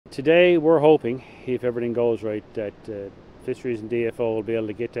Today we're hoping, if everything goes right, that Fisheries and DFO will be able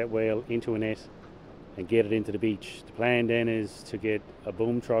to get that whale into a net and get it into the beach. The plan then is to get a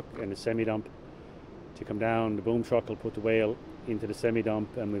boom truck and a semi-dump to come down. The boom truck will put the whale into the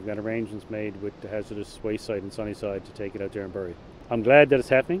semi-dump, and we've got arrangements made with the hazardous waste side and sunny side to take it out there and bury it. I'm glad that it's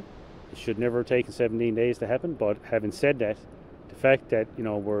happening. It should never have taken 17 days to happen, but having said that, the fact that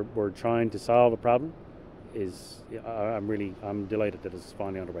we're trying to solve a problem is I'm delighted that it's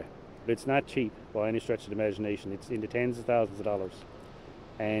finally underway. But it's not cheap by any stretch of the imagination. It's in the tens of thousands of dollars,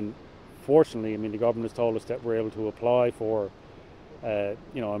 and fortunately, the government has told us that we're able to apply for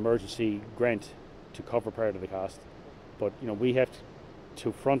emergency grant to cover part of the cost. But we have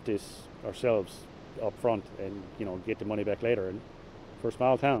to front this ourselves up front and get the money back later. And for a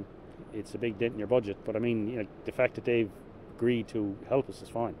small town, it's a big dent in your budget. But the fact that they've agreed to help us is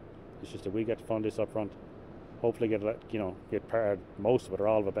fine. It's just that we get to fund this up front. Hopefully get most of it or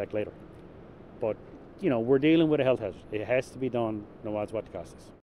all of it back later. But we're dealing with a health hazard. It has to be done no matter what the cost is.